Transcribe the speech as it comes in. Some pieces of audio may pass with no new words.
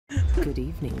Good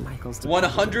evening, Michael's.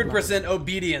 100%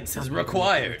 obedience is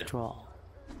required. Withdrawal.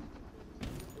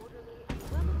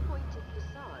 Well-appointed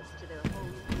facades to their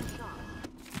homes and shops,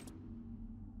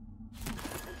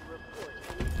 and to report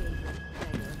any vagrant,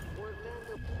 beggar, or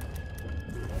vandal.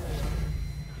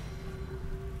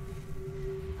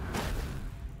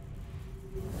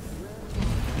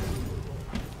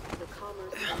 The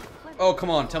commerce and Oh, come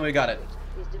on, tell me we got it.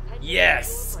 is dependent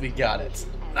Yes, on we got it.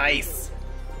 Nice.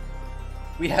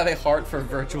 We have a heart for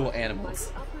virtual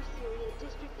animals. Upper Syria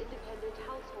District Independent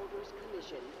Householders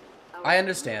Commission. Our I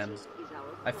understand. is our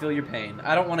I feel your pain.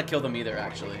 I don't want to kill them either,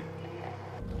 actually.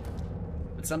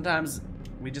 But sometimes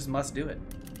we just must do it.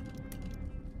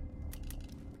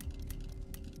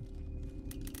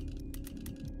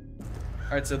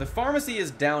 Alright, so the pharmacy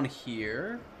is down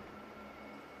here.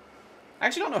 I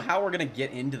actually don't know how we're going to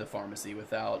get into the pharmacy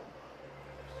without...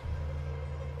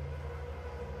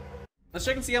 Let's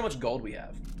check and see how much gold we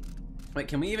have. Wait,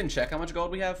 can we even check how much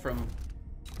gold we have from...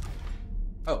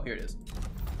 Oh, here it is.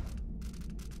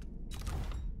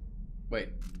 Wait.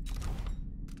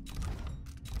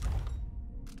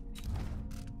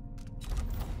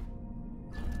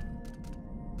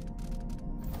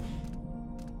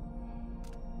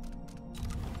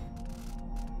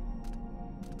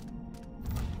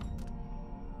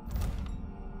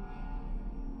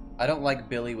 I don't like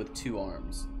Billy with 2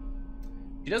 arms.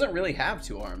 She doesn't really have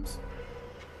 2 arms.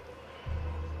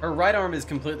 Her right arm is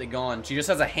completely gone. She just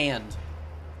has a hand.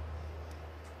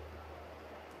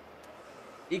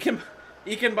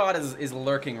 Econbot is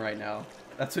lurking right now.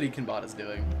 That's what Econbot is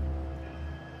doing.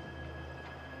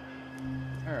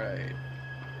 Alright.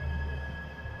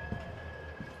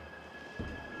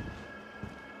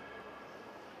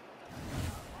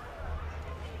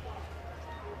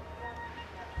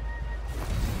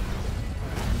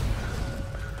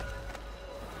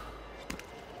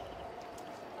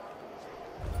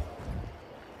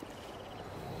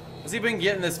 Let's see if we can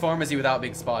get in this pharmacy without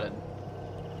being spotted.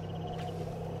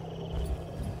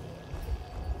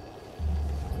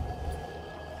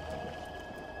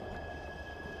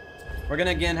 We're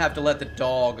gonna again have to let the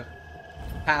dog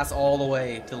pass all the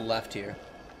way to the left here.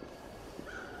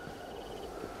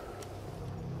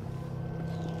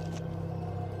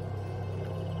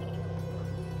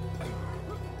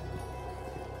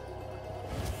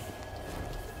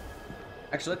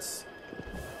 Actually, let's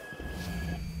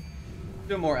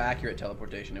do a more accurate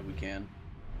teleportation if we can.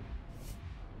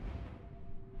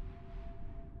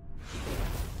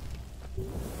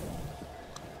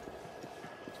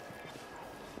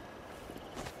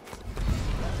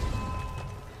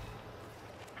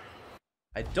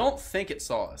 I don't think it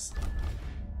saw us.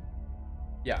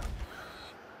 Yeah.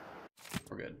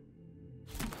 We're good.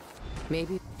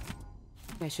 Maybe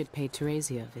I should pay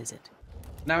Teresia a visit.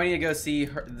 Now we need to go see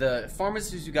her, the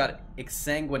pharmacist who got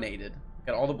exsanguinated,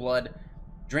 got all the blood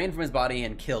drained from his body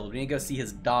and killed. We need to go see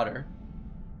his daughter.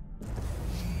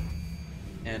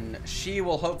 And she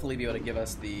will hopefully be able to give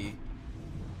us the...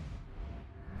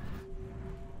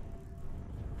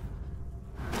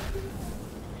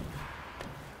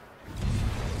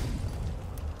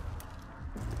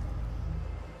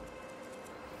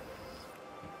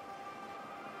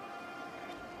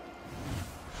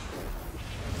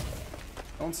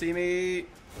 Don't see me.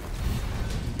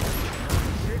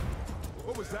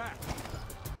 What was that?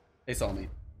 They saw me.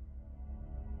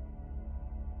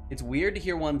 It's weird to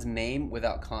hear one's name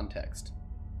without context.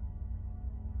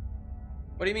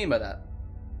 What do you mean by that,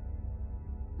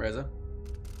 Reza?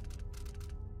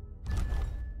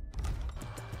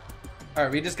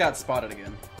 Alright, we just got spotted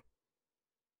again.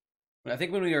 I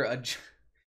think when we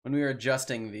were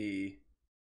adjusting the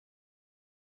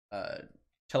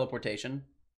teleportation.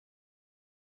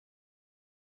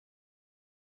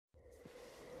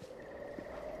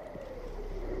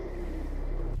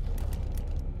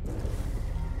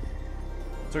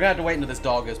 So we're gonna have to wait until this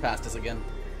dog goes past us again.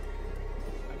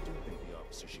 I do think the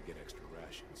officer should get extra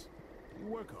rations. We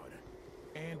work harder,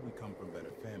 and we come from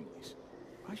better families.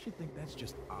 I should think that's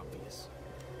just obvious.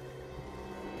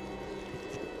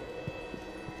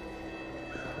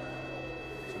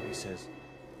 So he says,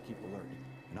 keep alert.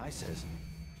 And I says,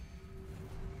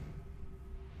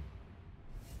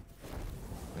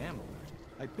 I am alert.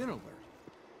 I've been alert.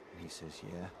 And he says,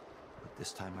 yeah, but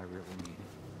this time I really mean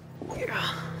it.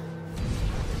 Yeah.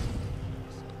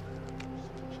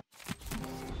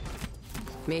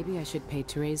 Maybe I should pay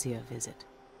Teresia a visit.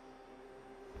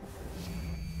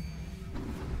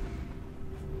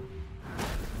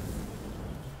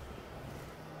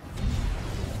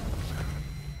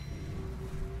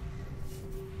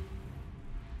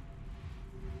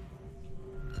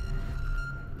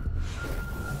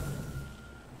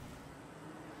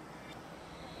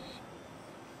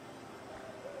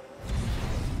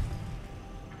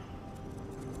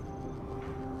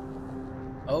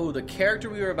 Oh, the character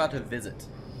we were about to visit.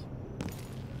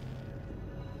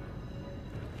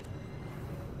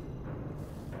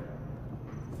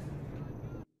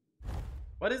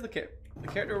 What is the character? The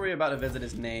character we're about to visit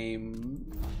is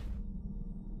named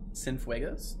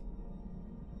Cienfuegos?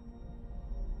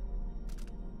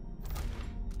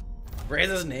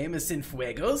 Reza's name is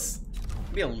Cienfuegos?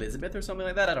 Maybe Elizabeth or something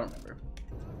like that? I don't remember.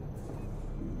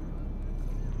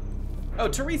 Oh,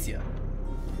 Teresia.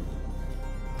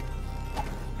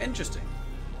 Interesting.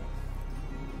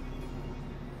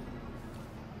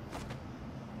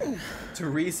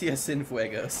 Teresia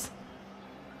Cienfuegos.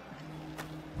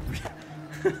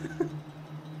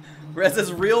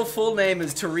 Reza's real full name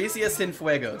is Teresia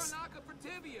Cienfuegos.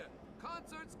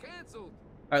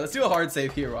 Alright, let's do a hard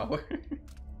save here, Robert.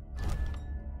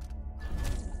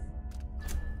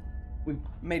 We've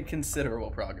made considerable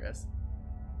progress.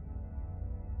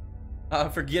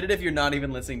 Forget it if you're not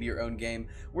even listening to your own game.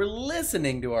 We're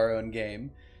listening to our own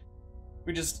game.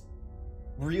 We're just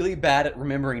really bad at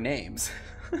remembering names.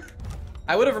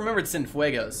 I would have remembered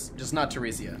Cienfuegos, just not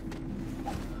Teresia.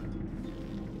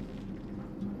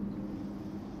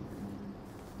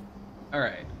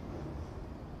 Alright.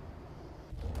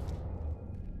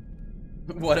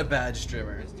 What a badge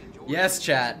streamer. Yes,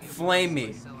 chat. Flame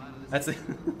me. That's it.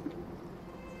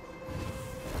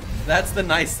 That's the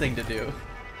nice thing to do.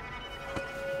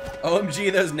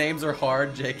 OMG, those names are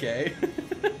hard, JK.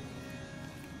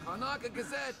 Karnaka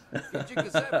Gazette. Get your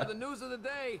Gazette for the news of the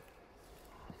day.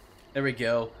 There we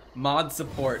go. Mod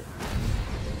support.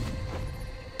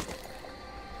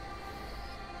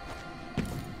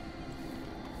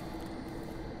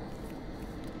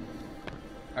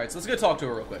 Alright, so let's go talk to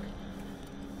her real quick.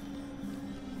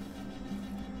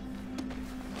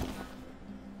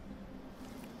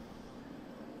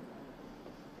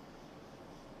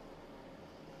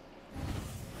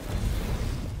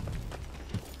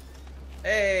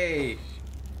 Hey!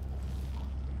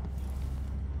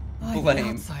 I'm Blame.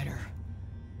 an outsider.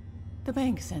 The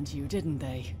bank sent you, didn't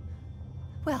they?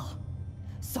 Well,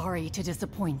 sorry to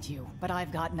disappoint you, but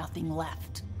I've got nothing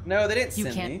left. No, they didn't You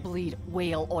send can't me. bleed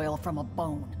whale oil from a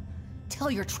bone. Tell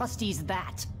your trustees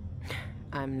that.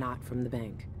 I'm not from the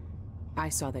bank. I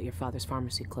saw that your father's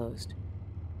pharmacy closed.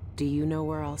 Do you know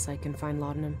where else I can find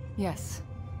laudanum? Yes,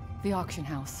 the auction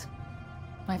house.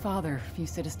 My father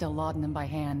used to distill laudanum by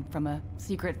hand from a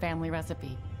secret family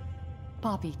recipe.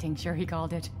 Poppy tincture, he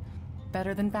called it.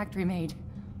 Better than factory-made.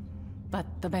 But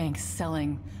the bank's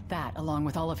selling that along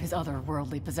with all of his other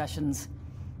worldly possessions.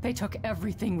 They took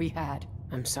everything we had.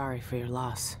 I'm sorry for your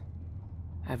loss.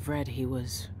 I've read he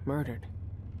was murdered.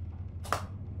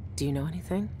 Do you know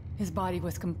anything? His body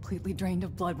was completely drained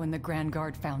of blood when the Grand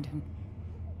Guard found him.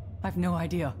 I've no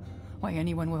idea why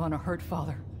anyone would want to hurt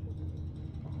Father.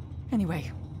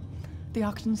 Anyway, the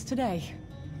auction's today.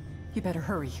 You better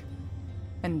hurry.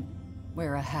 And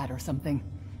wear a hat or something.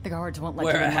 The guards won't let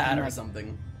you Wear a in hat looking or like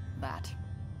something. that.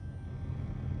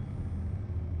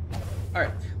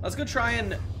 Alright, let's go try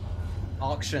and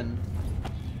auction.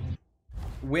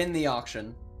 Win the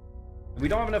auction. If we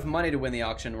don't have enough money to win the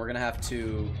auction, we're gonna have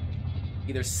to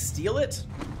either steal it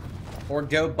or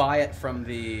go buy it from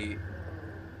the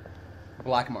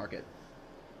black market.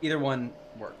 Either one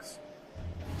works.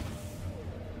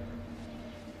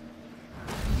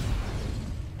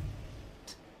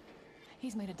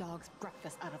 He's made a dog's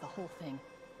breakfast out of the whole thing.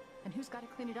 And who's got to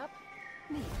clean it up?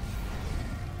 Me.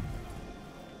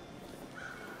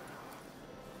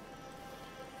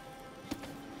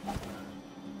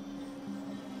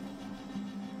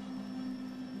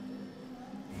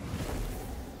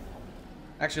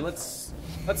 Actually, let's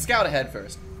scout ahead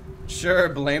first. Sure,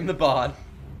 blame the bot.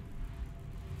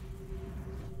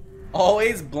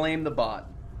 Always blame the bot.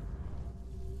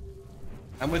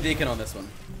 I'm with Deacon on this one.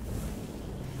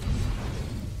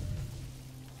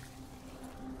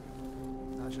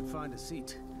 I should find a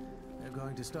seat. They're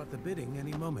going to start the bidding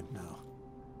any moment now.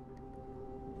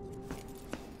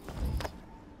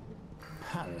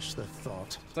 Perish the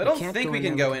thought. So I don't can't think go we in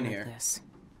can there go in looking like here. this.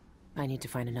 I need to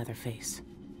find another face.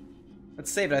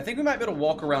 Let's save it. I think we might be able to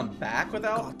walk around back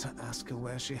without. Got to ask her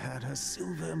where she had her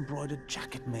silver embroidered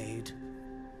jacket made.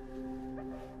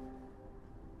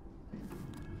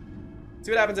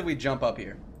 See what happens if we jump up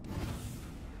here.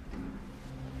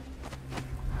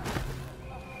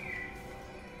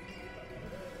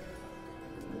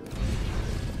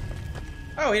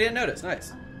 Oh, he didn't notice.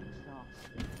 Nice.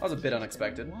 That was a bit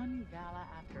unexpected.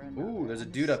 Ooh, there's a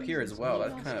dude up here as well.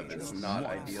 That kind of is not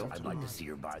ideal. I'd like to see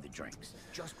her buy the drinks.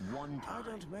 Just one I time.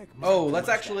 don't make Oh, much let's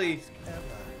actually...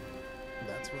 ever.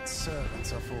 That's what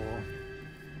servants are for.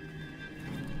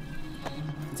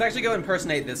 Let's actually go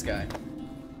impersonate this guy.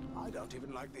 I don't don't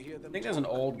even like to hear them. I think there's an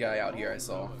old guy out here I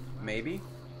saw. Maybe?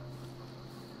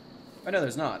 Oh, no,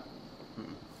 there's not.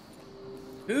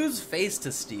 Whose face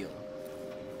to steal?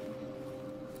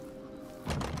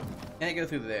 Can't go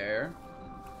through there.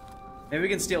 Maybe we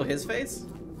can steal his face?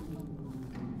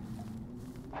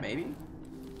 Maybe?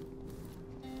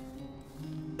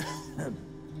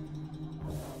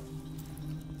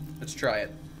 Let's try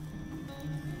it.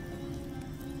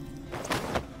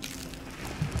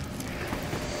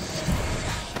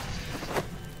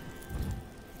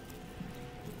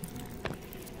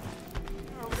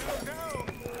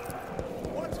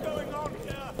 What's going on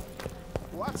here?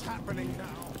 What's happening now?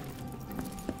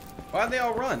 Why'd they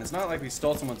all run? It's not like we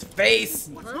stole someone's face!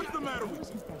 What's the matter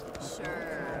with you?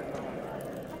 Sure.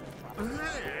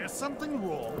 Hey, something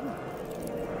wrong?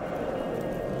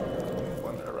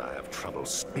 Wonder I have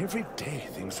troubles. Every day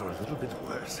things are a little bit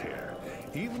worse here,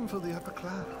 even for the upper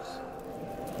class.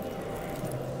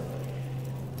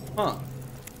 Huh.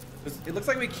 It looks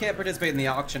like we can't participate in the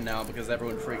auction now because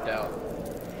everyone freaked out.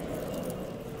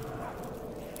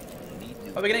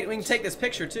 Oh, we can take this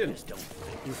picture too.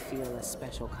 You feel a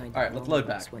special kind Alright, of let's load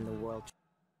loneliness back. when the world.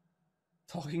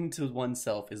 Talking to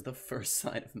oneself is the first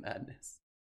sign of madness.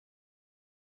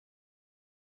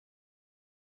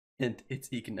 And it's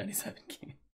Ekin97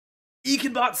 King.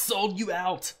 Ekinbot sold you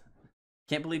out!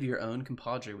 Can't believe your own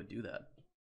compadre would do that.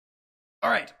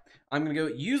 Alright, I'm gonna go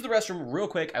use the restroom real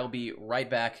quick. I will be right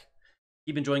back.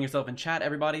 Keep enjoying yourself in chat,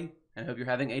 everybody. And I hope you're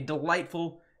having a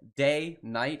delightful day,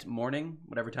 night, morning,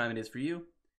 whatever time it is for you.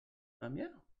 Yeah,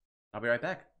 I'll be right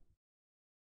back.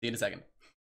 See you in a second.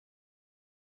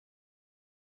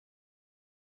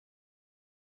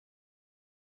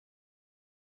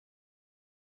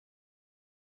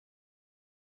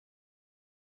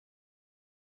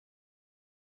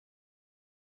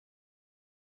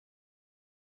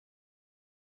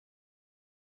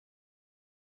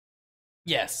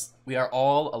 Yes, we are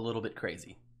all a little bit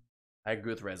crazy. I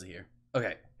agree with Reza here.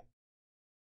 Okay.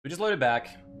 We just loaded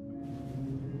back.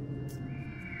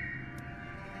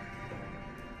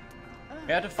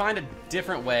 We have to find a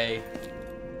different way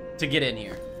to get in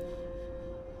here.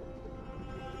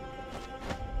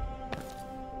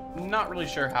 Not really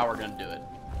sure how we're gonna do it.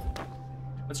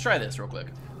 Let's try this real quick.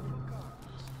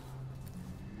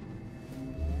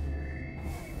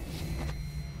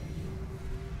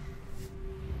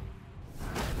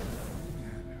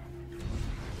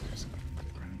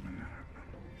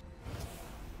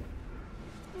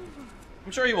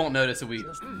 I'm sure you won't notice if we...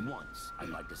 Just once, I'd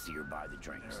like to see her buy the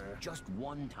drinks. Just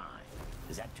one time.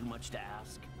 Is that too much to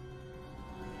ask?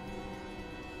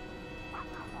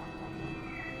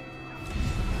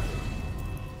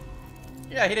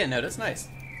 Yeah, he didn't notice. Nice.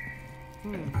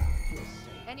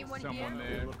 Anyone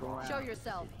here? Show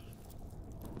yourself.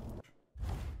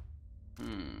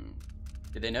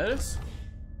 Did they notice?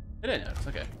 They didn't notice.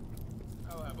 Okay.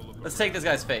 Let's take this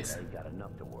guy's face. I've got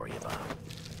enough to worry about.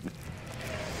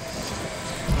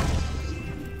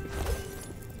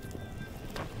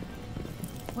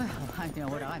 Well, I know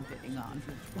what I'm bidding on.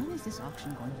 When is this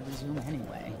auction going to resume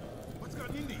anyway? What's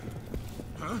gotten into you?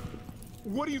 Huh?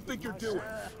 What do you think you're doing?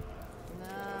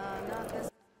 No, not this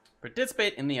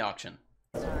Participate in the auction.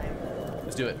 time.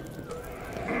 Let's do it.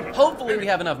 Hopefully we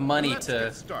have enough money Let's to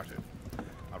get started.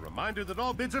 A reminder that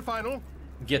all bids are final.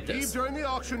 get Leave this. during the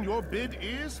auction, your bid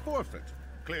is forfeit.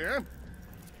 Clear?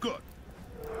 Good.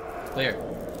 Clear.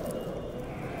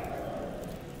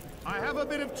 I have a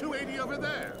bid of 280 over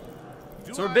there.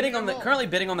 Do So we're I bidding on hear the more? currently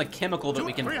bidding on the chemical that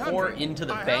we can 300. pour into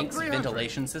the I have bank's 300.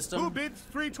 ventilation Who system bids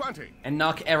 320? and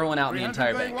knock everyone out in the 300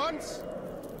 entire going bank. once,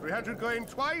 300 going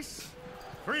twice,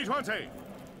 320.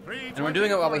 And we're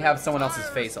doing it while we have someone else's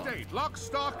Entire face on. estate, lock,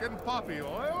 stock, and poppy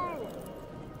oil.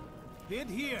 Bid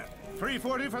here.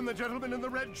 340 from the gentleman in the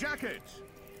red jacket.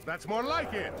 That's more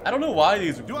like it. I don't know why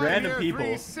these Do random I hear people.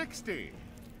 360?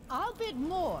 I'll bid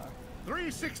more.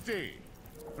 360.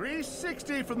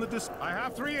 360 from the I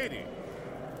have 380.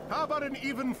 How about an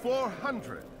even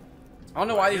 400? I don't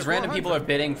know why these random people are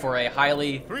bidding for a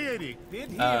highly 380.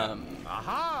 Bid here.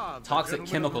 Aha! the toxic gentleman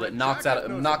in chemical the that red knocks jacket out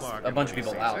knows knocks the a bargain bunch of when he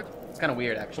people sees out. it. It's kind of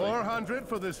weird, actually. 400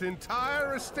 for this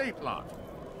entire estate lot.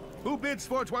 Who bids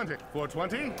 420?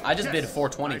 420? I just bid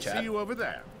 420, I Chad. see you over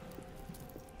there.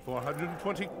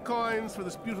 420 coins for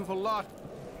this beautiful lot.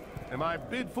 And I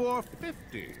bid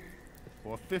 450.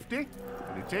 450?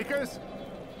 Any takers?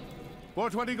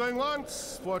 420 going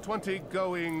once, 420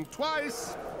 going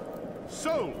twice.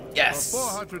 Sold. Yes.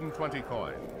 For 420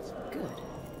 coins. Good.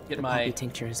 Get The my poppy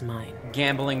tincture is mine.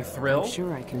 gambling thrill. I'm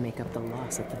sure I can make up the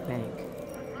loss at the bank.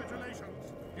 Congratulations.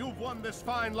 You've won this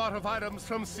fine lot of items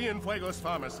from Cienfuegos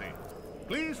Pharmacy.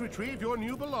 Please retrieve your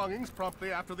new belongings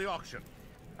promptly after the auction.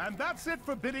 And that's it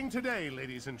for bidding today,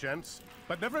 ladies and gents.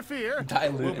 But never fear,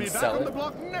 Dilute we'll be and back sell on it. the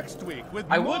block next week with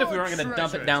I would if we more weren't going to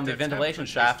dump it treasures down the to ventilation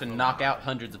tempt shaft and the knock out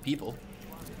hundreds of people.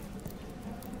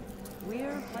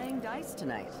 We're playing dice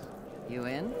tonight. You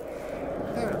in?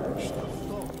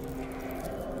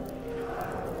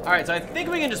 Alright, so I think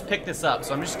we can just pick this up,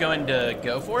 so I'm just going to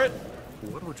go for it.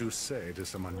 What would you say to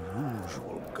some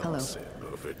unusual gossip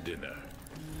over dinner?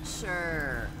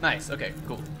 Sure. Nice, okay,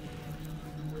 cool.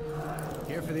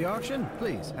 Here for the auction?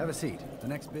 Please, have a seat. The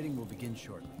next bidding will begin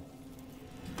shortly.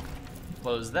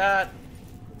 Close that.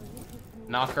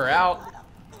 Knock her out.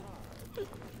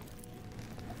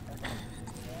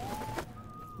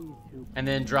 And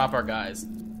then drop our guys.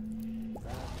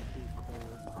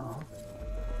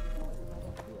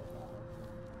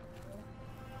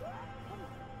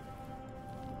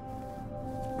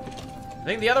 I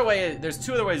think the other way, there's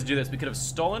two other ways to do this. We could have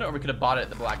stolen it or we could have bought it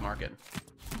at the black market.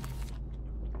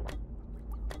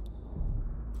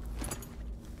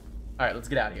 Alright, let's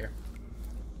get out of here.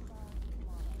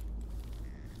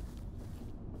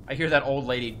 I hear that old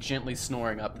lady gently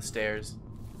snoring up the stairs.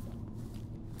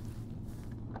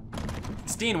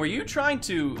 Steen, were you trying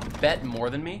to bet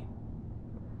more than me?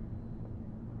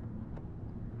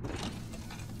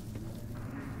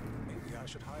 Maybe I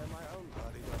should hire my own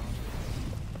party.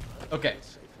 Okay.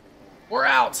 We're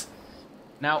out!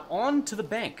 Now on to the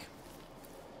bank.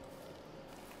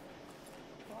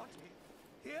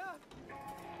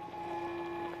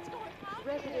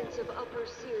 Residents of Upper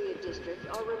Syria District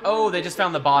are Oh, they just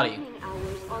found the body.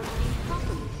 hours are to be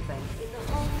properly spent in the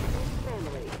home and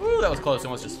family. Ooh, that was close.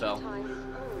 Almost just fell. Time is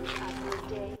earned after a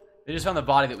day. They just found the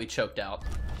body that we choked out.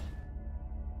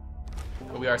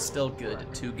 But we are still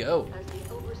good to go. As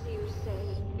the overseers say,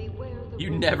 beware the You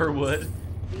rumors. never would.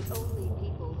 The only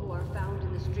people who are found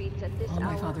in the streets at this All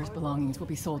my hour father's are belongings will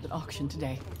be sold at auction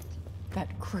today.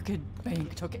 That crooked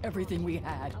bank took everything we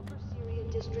had. Upper Syria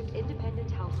District Independent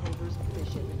Householders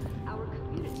Commission. Our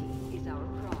community is our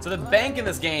pride. So the bank in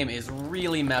this game is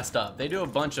really messed up. They do a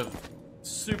bunch of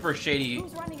super shady,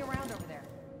 Who's running around over there?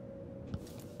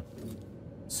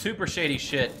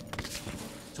 shit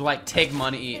to like take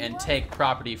money and take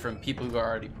property from people who are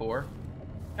already poor.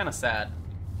 Kind of sad.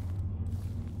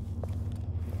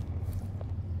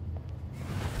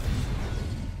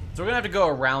 So we're gonna have to go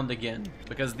around again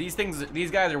because these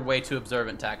guys are way too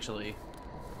observant to actually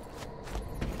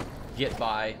get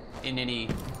by in any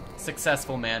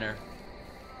successful manner.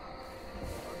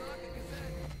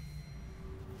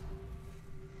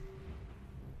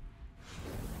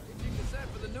 Get your cassette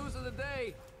for the news of the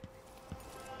day.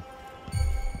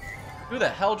 Who the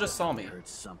hell just saw me? Heard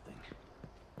something.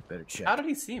 Better check. How did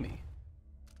he see me?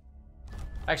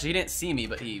 Actually, he didn't see me,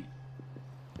 but he...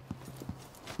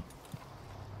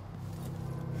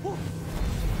 Cable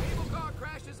car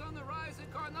crashes on the rise in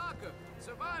Karnaka.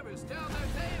 Survivors tell their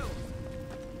tales.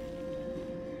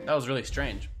 That was really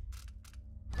strange.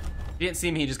 He didn't see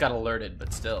me, he just got alerted,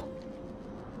 but still.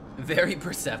 Very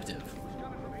perceptive.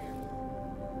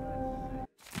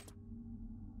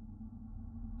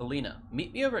 Alina,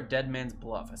 meet me over at Dead Man's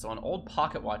Bluff. I saw an old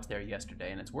pocket watch there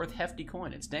yesterday, and it's worth hefty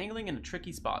coin. It's dangling in a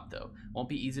tricky spot, though. Won't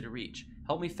be easy to reach.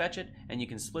 Help me fetch it, and you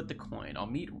can split the coin.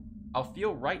 I'll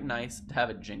feel right nice to have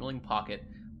a jingling pocket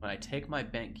when I take my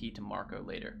bank key to Marco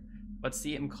later. Let's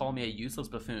see him call me a useless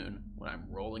buffoon when I'm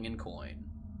rolling in coin.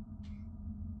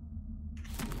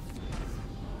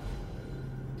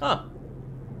 Huh.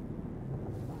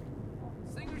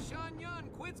 Singer Sean Yun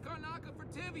quits Karnaka for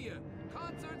Tivia.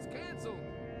 Concerts canceled.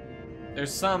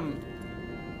 There's some...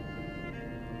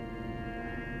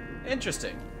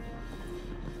 Interesting.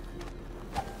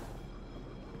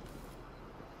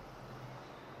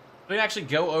 We can actually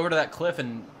go over to that cliff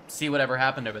and see whatever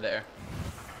happened over there.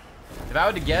 If I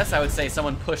were to guess, I would say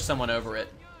someone pushed someone over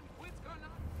it.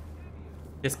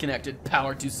 Disconnected.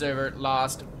 Power to server.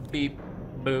 Lost. Beep.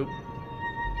 Boop.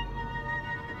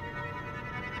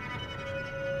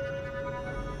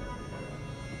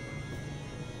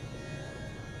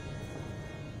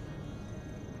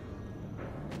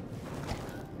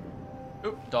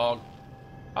 Oop, dog.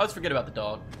 I always forget about the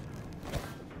dog.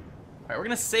 Alright, we're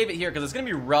gonna save it here because it's gonna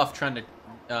be rough trying to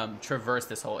traverse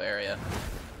this whole area.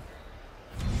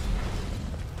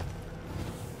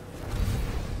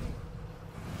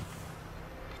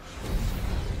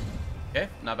 Okay,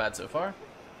 not bad so far.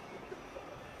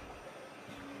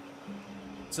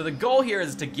 So the goal here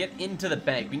is to get into the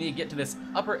bank. We need to get to this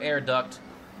upper air duct,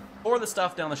 pour the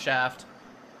stuff down the shaft,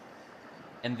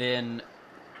 and then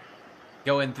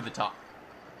go in through the top.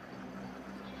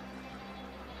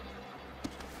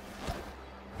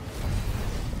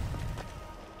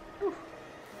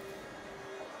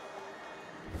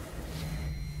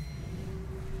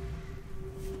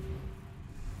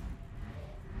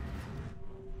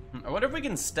 I wonder if we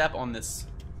can step on this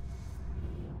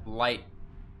light.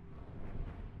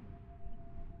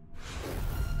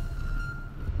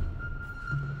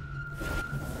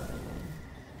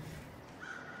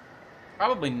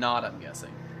 Probably not, I'm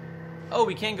guessing. Oh,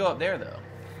 we can go up there, though.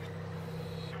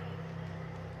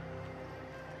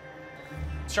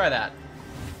 Let's try that.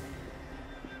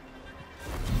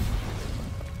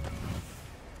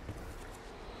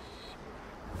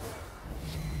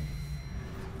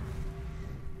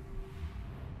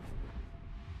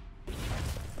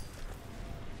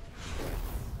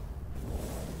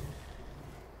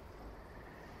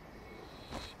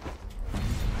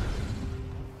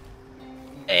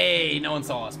 Hey, no one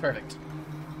saw us. Perfect.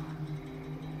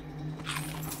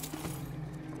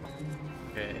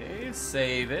 Okay,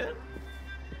 save it.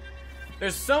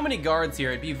 There's so many guards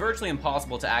here, it'd be virtually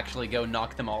impossible to actually go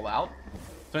knock them all out.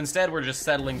 So instead, we're just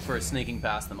settling for sneaking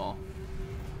past them all.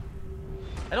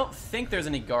 I don't think there's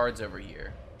any guards over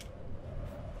here.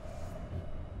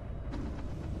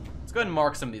 Let's go ahead and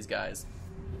mark some of these guys.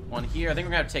 One here. I think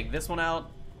we're gonna have to take this one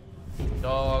out.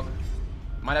 Dog.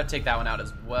 Might have to take that one out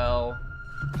as well.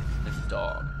 It's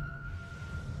dog.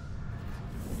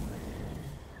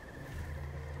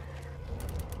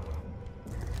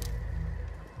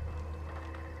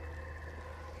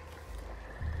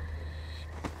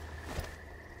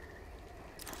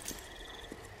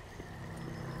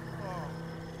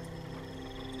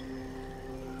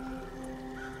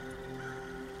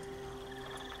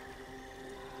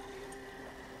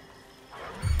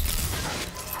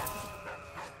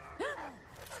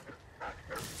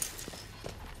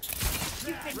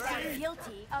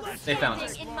 They found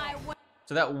us.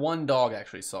 So that one dog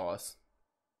actually saw us.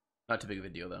 Not too big of a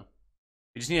deal, though.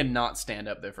 We just need to not stand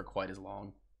up there for quite as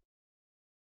long.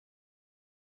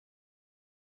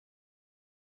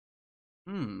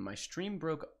 My stream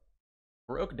broke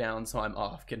down, so I'm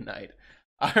off. Good night.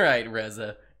 Alright,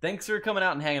 Reza. Thanks for coming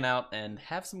out and hanging out, and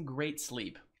have some great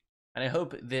sleep. And I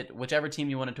hope that whichever team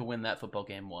you wanted to win that football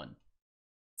game won.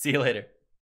 See you later.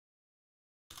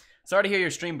 Sorry to hear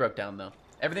your stream broke down, though.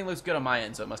 Everything looks good on my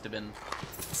end, so it must have been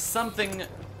something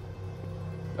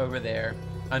over there,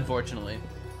 unfortunately.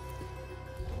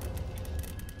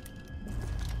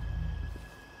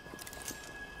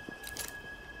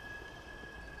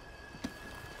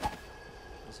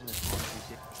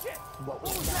 What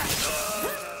was that?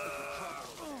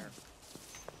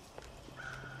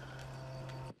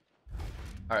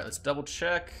 Alright, let's double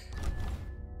check.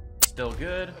 Still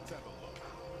good.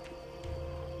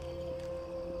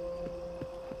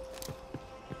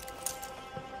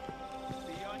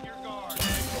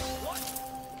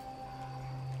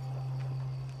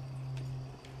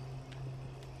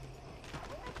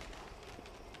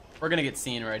 We're gonna get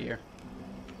seen right here.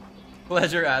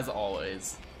 Pleasure as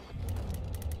always.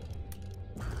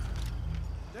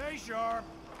 Stay sharp.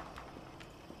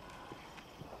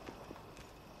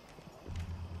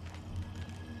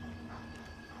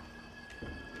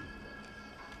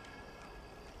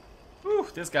 Whew,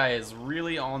 this guy is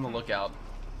really on the lookout.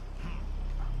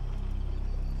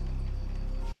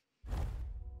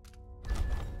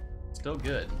 Still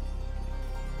good.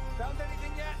 Found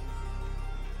anything yet?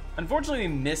 Unfortunately,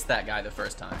 we missed that guy the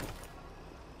first time.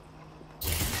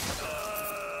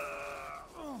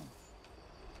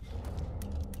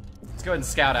 Let's go ahead and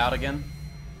scout out again.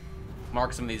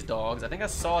 Mark some of these dogs. I think I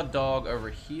saw a dog over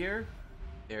here.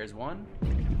 There's one.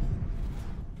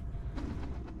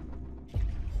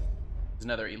 There's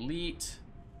another elite.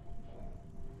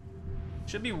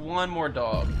 Should be one more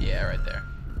dog. Yeah, right there.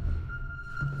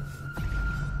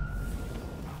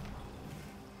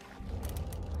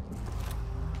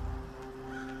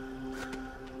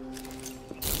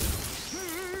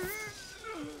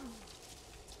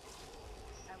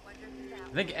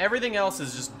 I think everything else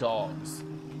is just dogs.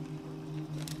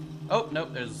 Oh, nope,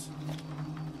 there's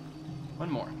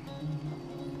one more.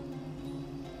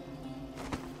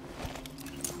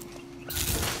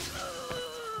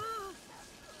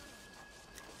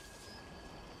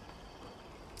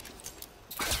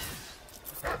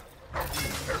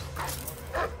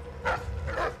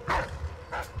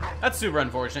 That's super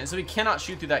unfortunate. So we cannot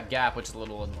shoot through that gap, which is a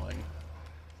little annoying.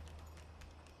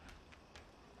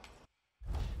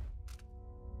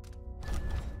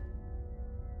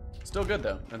 Still good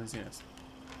though. Nothing's seen us.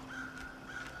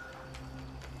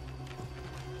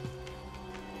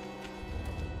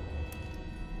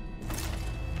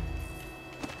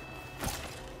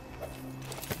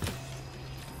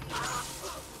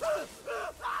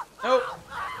 Nope.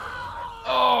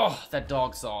 Oh, that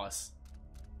dog saw us.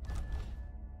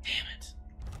 Damn it.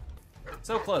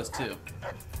 So close too.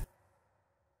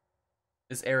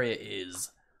 This area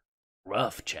is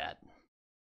Rough, chat.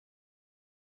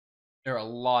 There are a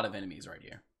lot of enemies right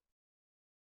here.